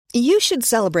You should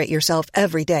celebrate yourself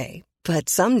every day, but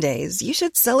some days you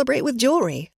should celebrate with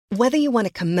jewelry. Whether you want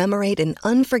to commemorate an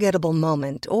unforgettable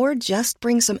moment or just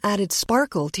bring some added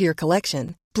sparkle to your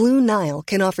collection, Blue Nile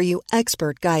can offer you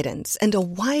expert guidance and a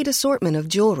wide assortment of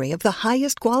jewelry of the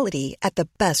highest quality at the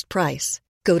best price.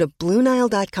 Go to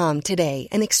BlueNile.com today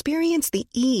and experience the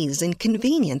ease and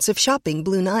convenience of shopping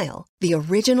Blue Nile, the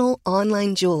original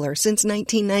online jeweler since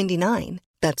 1999.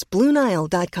 That's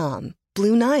BlueNile.com.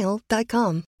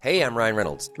 BlueNile.com. Hey, I'm Ryan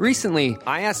Reynolds. Recently,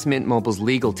 I asked Mint Mobile's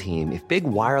legal team if big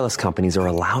wireless companies are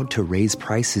allowed to raise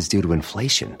prices due to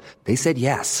inflation. They said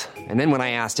yes. And then when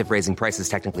I asked if raising prices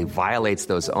technically violates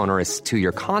those onerous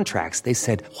two-year contracts, they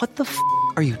said, "What the f***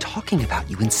 are you talking about,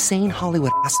 you insane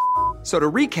Hollywood ass?" So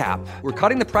to recap, we're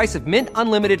cutting the price of Mint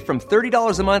Unlimited from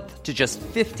 $30 a month to just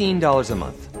 $15 a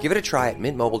month. Give it a try at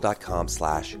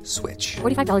mintmobile.com/switch.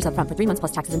 $45 up front for 3 months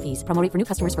plus taxes and fees. Promo rate for new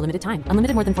customers for limited time.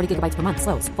 Unlimited more than 40 gigabytes per month.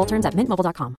 Slows full terms at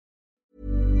mintmobile.com.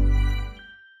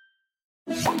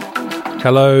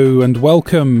 Hello and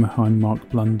welcome. I'm Mark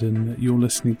Blunden. You're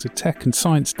listening to Tech and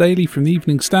Science Daily from the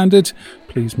Evening Standard.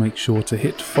 Please make sure to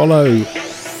hit follow.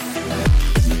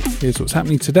 Here's what's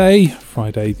happening today,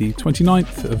 Friday the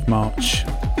 29th of March.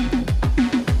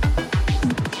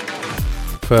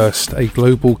 First, a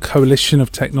global coalition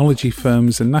of technology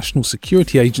firms and national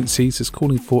security agencies is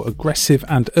calling for aggressive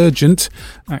and urgent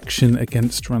action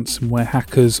against ransomware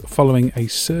hackers following a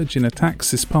surge in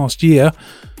attacks this past year.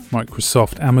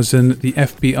 Microsoft, Amazon, the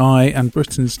FBI and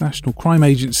Britain's National Crime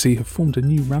Agency have formed a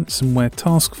new ransomware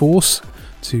task force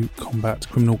to combat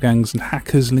criminal gangs and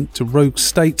hackers linked to rogue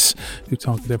states who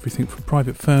target everything from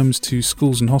private firms to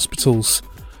schools and hospitals.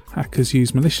 Hackers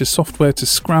use malicious software to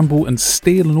scramble and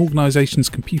steal an organisation's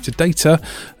computer data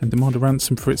and demand a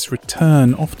ransom for its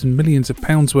return, often millions of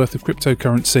pounds worth of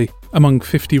cryptocurrency. Among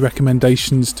 50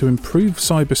 recommendations to improve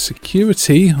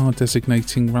cybersecurity are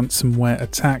designating ransomware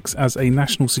attacks as a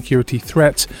national security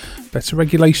threat, better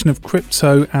regulation of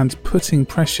crypto and putting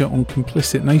pressure on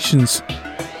complicit nations.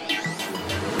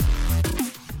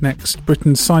 Next,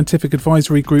 Britain's Scientific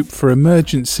Advisory Group for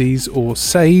Emergencies, or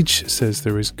SAGE, says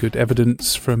there is good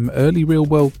evidence from early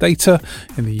real-world data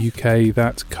in the UK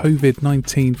that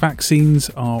COVID-19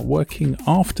 vaccines are working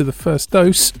after the first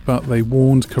dose, but they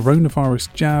warned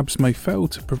coronavirus jabs may fail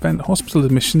to prevent hospital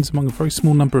admissions among a very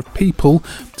small number of people,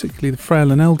 particularly the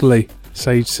frail and elderly.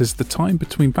 SAGE says the time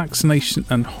between vaccination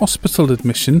and hospital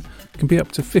admission can be up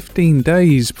to 15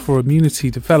 days before immunity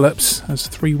develops, as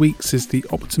 3 weeks is the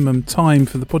optimum time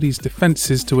for the body's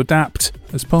defences to adapt.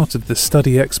 As part of the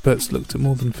study, experts looked at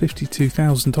more than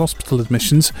 52,000 hospital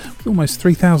admissions, with almost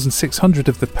 3,600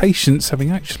 of the patients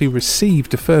having actually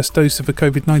received a first dose of a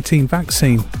COVID-19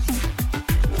 vaccine.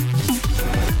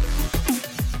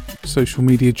 Social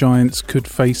media giants could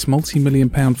face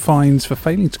multi-million-pound fines for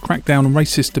failing to crack down on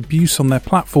racist abuse on their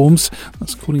platforms.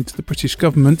 That's according to the British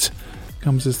government. It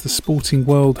comes as the sporting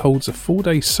world holds a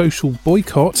 4-day social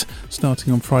boycott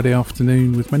starting on Friday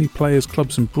afternoon, with many players,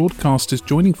 clubs and broadcasters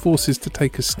joining forces to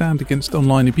take a stand against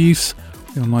online abuse.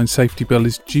 The online safety bill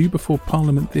is due before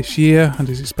Parliament this year and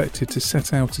is expected to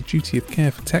set out a duty of care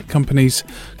for tech companies.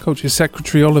 Culture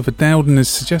Secretary Oliver Dowden is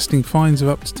suggesting fines of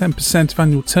up to 10% of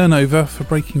annual turnover for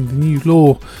breaking the new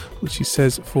law, which he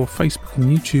says for Facebook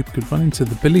and YouTube could run into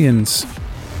the billions.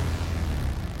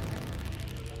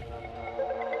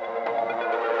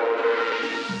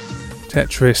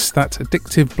 Tetris, that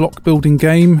addictive block-building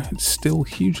game, it's still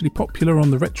hugely popular on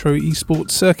the retro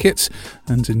esports circuit,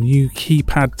 and a new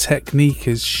keypad technique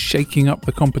is shaking up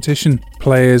the competition.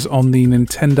 Players on the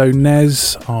Nintendo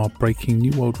NES are breaking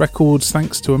new world records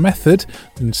thanks to a method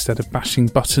that, instead of bashing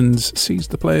buttons, sees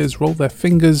the players roll their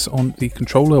fingers on the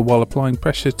controller while applying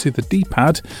pressure to the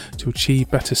D-pad to achieve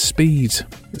better speed.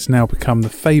 It's now become the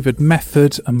favoured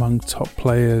method among top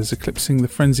players, eclipsing the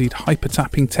frenzied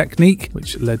hyper-tapping technique,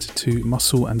 which led to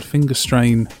muscle and finger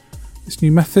strain. This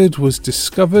new method was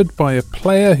discovered by a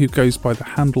player who goes by the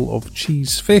handle of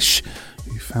Cheesefish,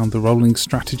 who found the rolling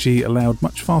strategy allowed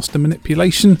much faster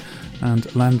manipulation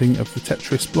and landing of the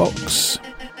Tetris blocks.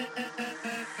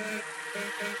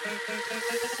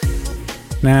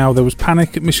 Now, there was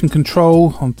panic at Mission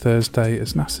Control on Thursday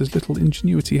as NASA's little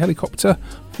Ingenuity helicopter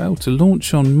failed to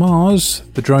launch on Mars.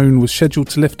 The drone was scheduled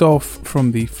to lift off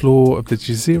from the floor of the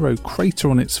Jezero crater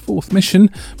on its fourth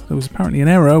mission, but there was apparently an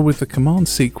error with the command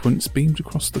sequence beamed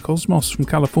across the cosmos from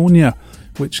California,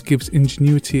 which gives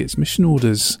Ingenuity its mission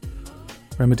orders.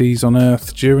 Remedies on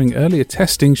Earth during earlier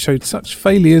testing showed such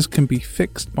failures can be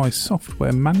fixed by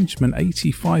software management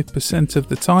 85% of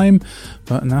the time,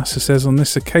 but NASA says on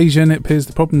this occasion it appears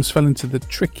the problems fell into the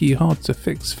tricky,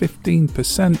 hard-to-fix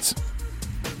 15%.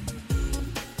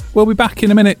 We'll be back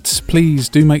in a minute. Please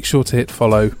do make sure to hit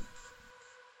follow.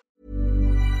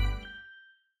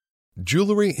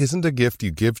 Jewelry isn't a gift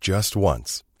you give just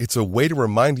once. It's a way to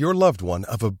remind your loved one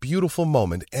of a beautiful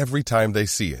moment every time they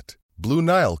see it. Blue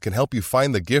Nile can help you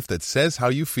find the gift that says how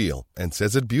you feel and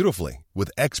says it beautifully,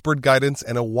 with expert guidance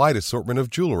and a wide assortment of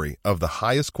jewelry of the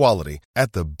highest quality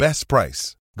at the best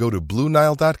price. Go to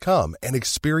BlueNile.com and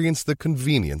experience the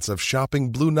convenience of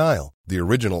shopping Blue Nile, the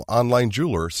original online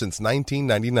jeweler since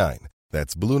 1999.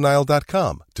 That's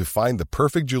BlueNile.com to find the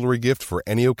perfect jewelry gift for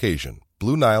any occasion.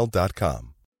 BlueNile.com.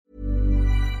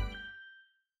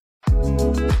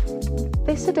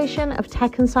 This edition of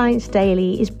Tech and Science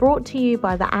Daily is brought to you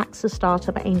by the AXA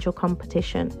Startup Angel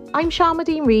Competition. I'm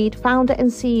Sharmadean Reid, founder and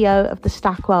CEO of the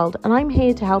Stack World, and I'm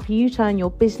here to help you turn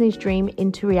your business dream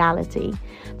into reality.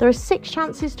 There are 6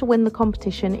 chances to win the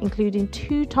competition, including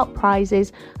 2 top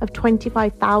prizes of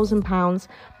 £25,000,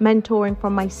 mentoring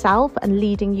from myself and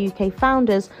leading UK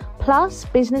founders, plus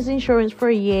business insurance for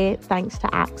a year thanks to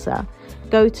AXA.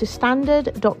 Go to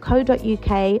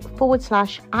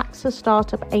standard.co.uk/AXA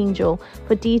Startup Angel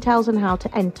for details on how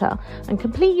to enter and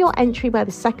complete your entry by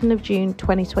the 2nd of June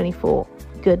 2024.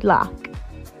 Good luck.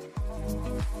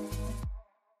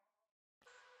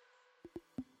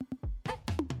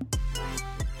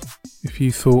 If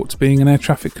you thought being an air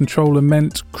traffic controller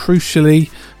meant, crucially,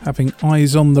 having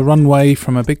eyes on the runway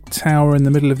from a big tower in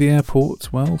the middle of the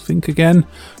airport, well, think again.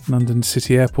 London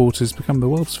City Airport has become the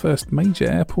world's first major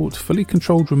airport fully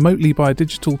controlled remotely by a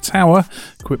digital tower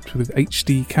equipped with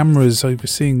HD cameras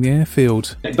overseeing the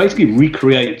airfield. It basically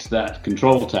recreates that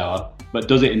control tower, but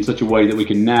does it in such a way that we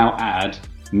can now add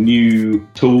new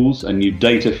tools and new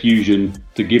data fusion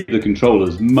to give the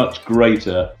controllers much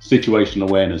greater situational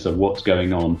awareness of what's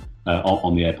going on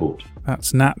the airport.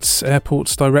 That's NATS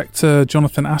Airports Director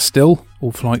Jonathan Astill.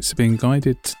 All flights are being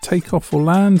guided to take off or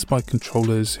land by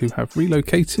controllers who have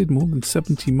relocated more than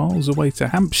 70 miles away to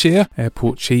Hampshire.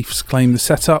 Airport chiefs claim the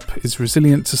setup is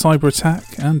resilient to cyber attack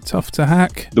and tough to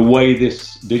hack. The way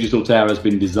this digital tower has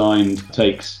been designed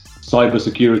takes cyber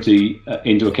security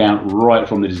into account right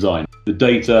from the design. The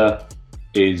data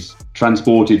is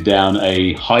transported down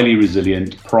a highly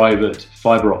resilient private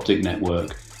fibre optic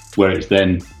network where it's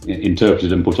then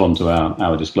interpreted and put onto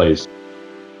our displays.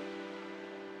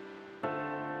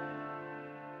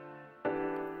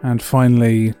 And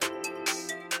finally,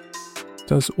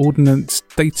 does Ordnance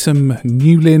Datum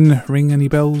Newlyn ring any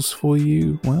bells for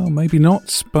you? Well, maybe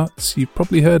not, but you've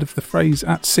probably heard of the phrase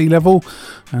at sea level,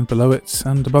 and below it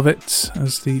and above it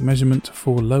as the measurement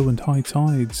for low and high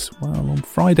tides. Well, on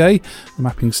Friday, the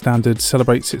mapping standard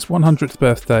celebrates its 100th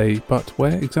birthday, but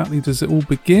where exactly does it all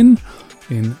begin?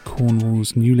 In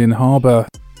Cornwall's Newlyn Harbour.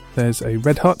 There's a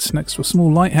red hut next to a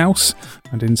small lighthouse,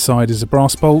 and inside is a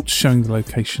brass bolt showing the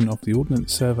location of the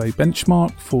Ordnance Survey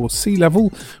benchmark for sea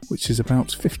level, which is about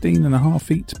 15.5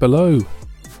 feet below.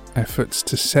 Efforts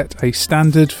to set a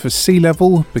standard for sea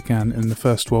level began in the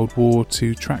First World War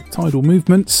to track tidal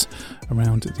movements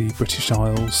around the British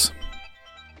Isles.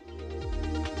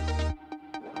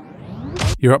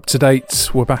 You're up to date.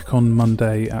 We're back on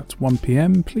Monday at 1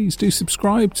 p.m. Please do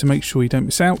subscribe to make sure you don't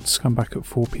miss out. Come back at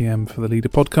 4 p.m. for the Leader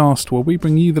podcast, where we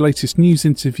bring you the latest news,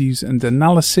 interviews and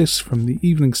analysis from the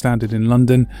Evening Standard in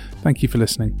London. Thank you for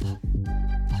listening.